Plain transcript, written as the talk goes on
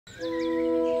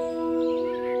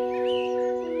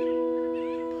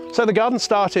So the garden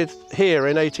started here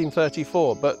in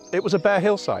 1834, but it was a bare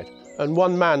hillside. And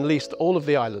one man leased all of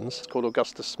the islands. It's called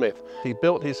Augustus Smith. He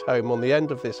built his home on the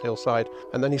end of this hillside,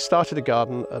 and then he started a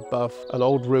garden above an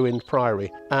old ruined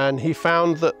priory. And he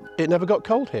found that it never got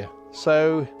cold here.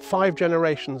 So 5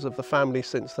 generations of the family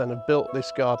since then have built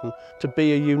this garden to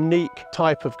be a unique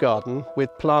type of garden with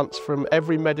plants from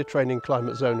every Mediterranean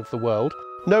climate zone of the world.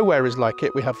 Nowhere is like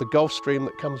it. We have the Gulf Stream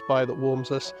that comes by that warms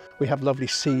us. We have lovely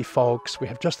sea fogs. We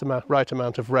have just the right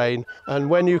amount of rain. And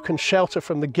when you can shelter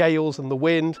from the gales and the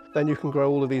wind, then you can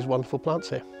grow all of these wonderful plants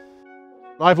here.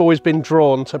 I've always been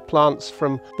drawn to plants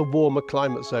from the warmer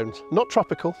climate zones. Not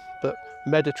tropical, but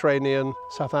Mediterranean,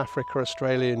 South Africa,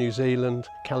 Australia, New Zealand,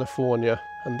 California.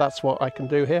 And that's what I can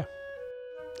do here.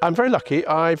 I'm very lucky.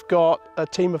 I've got a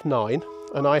team of 9.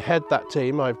 And I head that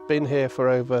team. I've been here for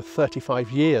over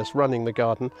 35 years running the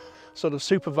garden, sort of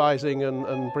supervising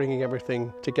and bringing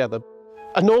everything together.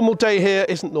 A normal day here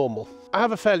isn't normal. I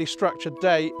have a fairly structured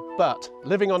day, but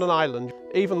living on an island,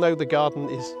 even though the garden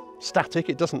is static,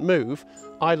 it doesn't move,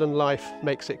 island life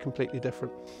makes it completely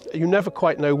different. You never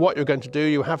quite know what you're going to do.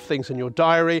 You have things in your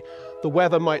diary. The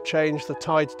weather might change, the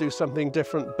tides do something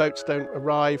different, boats don't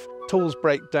arrive, tools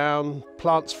break down,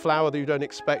 plants flower that you don't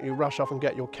expect, you rush off and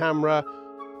get your camera.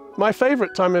 My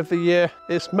favourite time of the year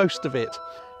is most of it.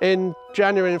 In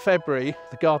January and February,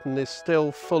 the garden is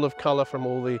still full of colour from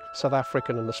all the South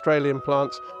African and Australian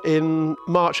plants. In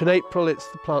March and April, it's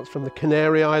the plants from the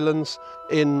Canary Islands.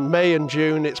 In May and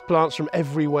June, it's plants from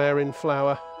everywhere in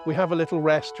flower. We have a little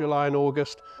rest, July and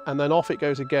August, and then off it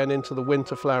goes again into the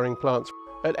winter flowering plants.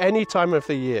 At any time of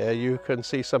the year, you can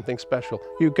see something special.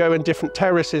 You go in different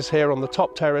terraces here. On the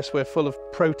top terrace, we're full of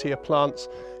protea plants.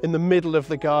 In the middle of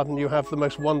the garden, you have the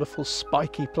most wonderful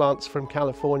spiky plants from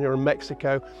California and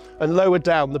Mexico. And lower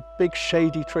down, the big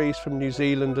shady trees from New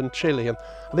Zealand and Chile. And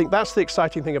I think that's the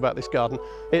exciting thing about this garden.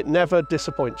 It never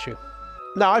disappoints you.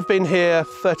 Now, I've been here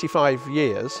 35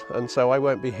 years, and so I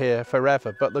won't be here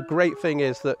forever. But the great thing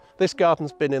is that this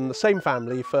garden's been in the same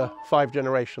family for 5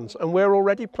 generations, and we're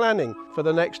already planning for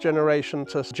the next generation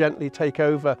to gently take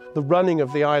over the running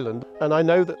of the island. And I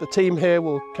know that the team here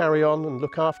will carry on and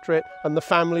look after it, and the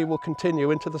family will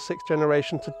continue into the 6th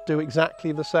generation to do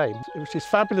exactly the same, which is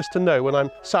fabulous to know when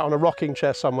I'm sat on a rocking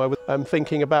chair somewhere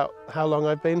thinking about how long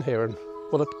I've been here and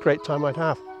what a great time I'd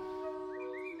have.